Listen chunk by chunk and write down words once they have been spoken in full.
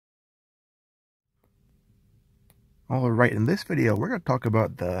Alright, in this video, we're going to talk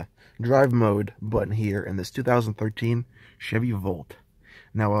about the drive mode button here in this 2013 Chevy Volt.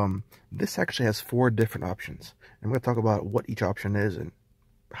 Now, this actually has 4 different options. And we're going to talk about what each option is and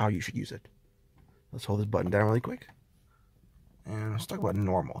how you should use it. Let's hold this button down really quick. And let's talk about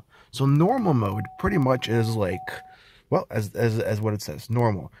normal. So normal mode pretty much is like, well, as what it says,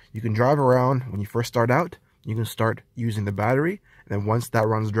 normal. You can drive around when you first start out. You can start using the battery. And then once that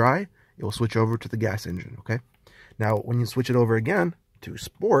runs dry, it will switch over to the gas engine, okay? Now, when you switch it over again to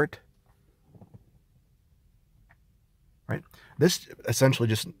sport, right, this essentially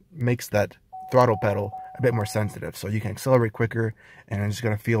just makes that throttle pedal a bit more sensitive, so you can accelerate quicker, and it's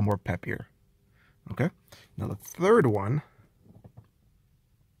going to feel more peppier. Okay? Now, the third one,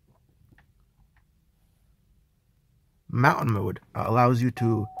 mountain mode, allows you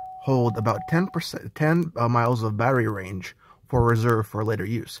to hold about 10 miles of battery range for reserve for later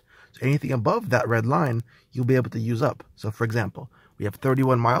use. So anything above that red line, you'll be able to use up. So for example, we have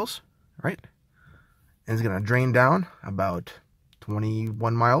 31 miles, right? And it's going to drain down about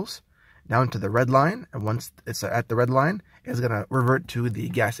 21 miles down to the red line. And once it's at the red line, it's going to revert to the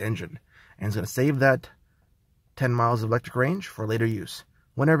gas engine. And it's going to save that 10 miles of electric range for later use,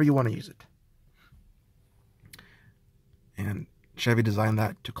 whenever you want to use it. And Chevy designed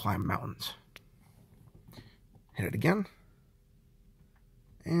that to climb mountains. Hit it again.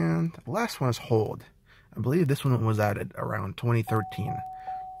 And the last one is hold. I believe this one was added around 2013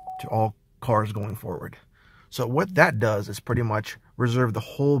 to all cars going forward. So what that does is pretty much reserve the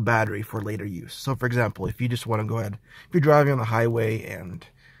whole battery for later use. So for example, if you just want to go ahead, if you're driving on the highway and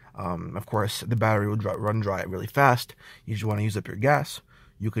of course the battery will run dry really fast, you just want to use up your gas,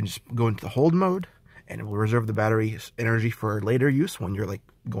 you can just go into the hold mode and it will reserve the battery energy for later use when you're like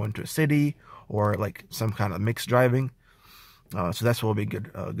going to a city or like some kind of mixed driving. So that's what will be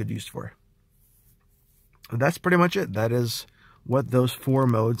good use for. That's pretty much it. That is what those 4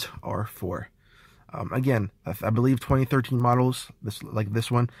 modes are for. Again, I believe 2013 models, like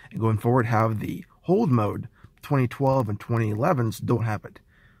this one, and going forward have the hold mode. 2012 and 2011s don't have it.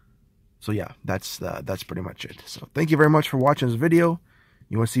 So yeah, that's pretty much it. So thank you very much for watching this video.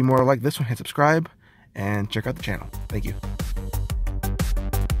 You want to see more like this one, hit subscribe and check out the channel. Thank you.